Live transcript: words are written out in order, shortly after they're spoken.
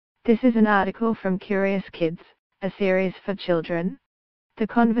This is an article from Curious Kids, a series for children. The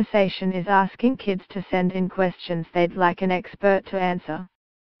conversation is asking kids to send in questions they'd like an expert to answer.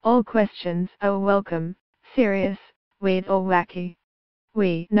 All questions are welcome, serious, weird or wacky.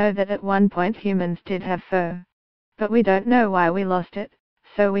 We know that at one point humans did have fur. But we don't know why we lost it,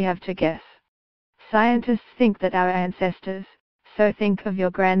 so we have to guess. Scientists think that our ancestors, so think of your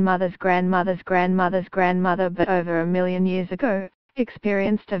grandmother's grandmother's grandmother's grandmother but over 1 million years ago,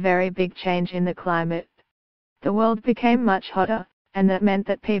 experienced a very big change in the climate. The world became much hotter, and that meant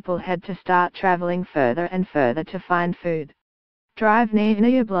that people had to start traveling further and further to find food. Nina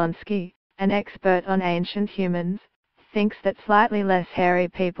Yablonsky, an expert on ancient humans, thinks that slightly less hairy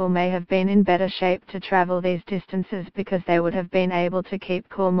people may have been in better shape to travel these distances because they would have been able to keep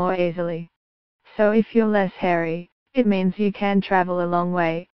cool more easily. So if you're less hairy, it means you can travel a long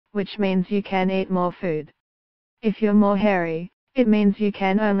way, which means you can eat more food. If you're more hairy, it means you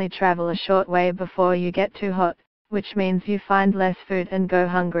can only travel a short way before you get too hot, which means you find less food and go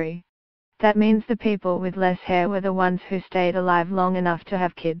hungry. That means the people with less hair were the ones who stayed alive long enough to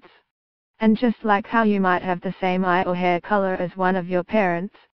have kids. And just like how you might have the same eye or hair color as one of your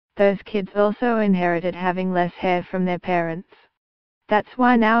parents, those kids also inherited having less hair from their parents. That's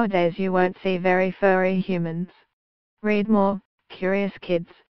why nowadays you won't see very furry humans. Read more, Curious Kids.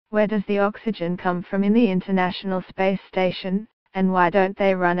 Where does the oxygen come from in the International Space Station, and why don't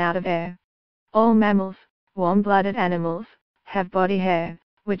they run out of air? All mammals, warm-blooded animals, have body hair,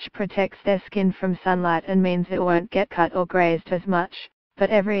 which protects their skin from sunlight and means it won't get cut or grazed as much, but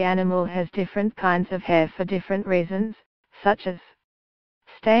every animal has different kinds of hair for different reasons, such as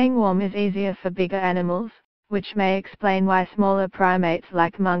staying warm is easier for bigger animals, which may explain why smaller primates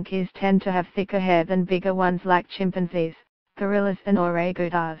like monkeys tend to have thicker hair than bigger ones like chimpanzees, gorillas and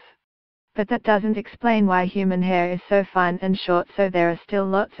orangutans. But that doesn't explain why human hair is so fine and short, so there are still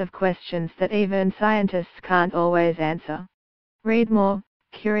lots of questions that even scientists can't always answer. Read more,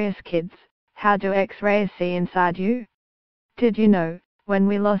 Curious Kids. How do X-rays see inside you? Did you know, when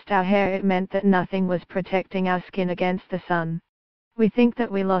we lost our hair it meant that nothing was protecting our skin against the sun? We think that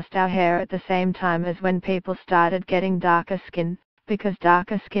we lost our hair at the same time as when people started getting darker skin, because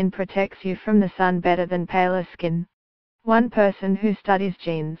darker skin protects you from the sun better than paler skin. One person who studies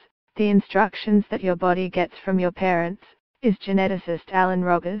genes, the instructions that your body gets from your parents, is geneticist Alan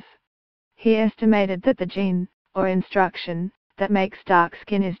Rogers. He estimated that the gene, or instruction, that makes dark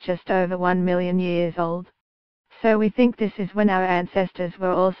skin is just over 1 million years old. So we think this is when our ancestors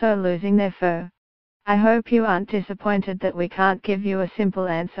were also losing their fur. I hope you aren't disappointed that we can't give you a simple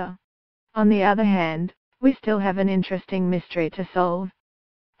answer. On the other hand, we still have an interesting mystery to solve.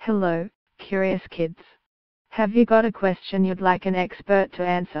 Hello, Curious Kids. Have you got a question you'd like an expert to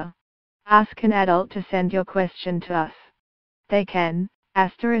answer? Ask an adult to send your question to us. They can,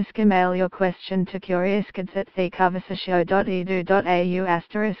 email your question to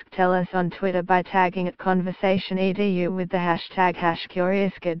curiouskids@theconversation.edu.au, tell us on Twitter by tagging at conversationedu with the hashtag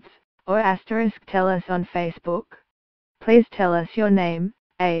 #CuriousKids, or tell us on Facebook. Please tell us your name,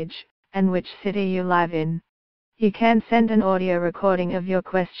 age, and which city you live in. You can send an audio recording of your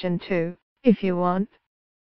question too, if you want.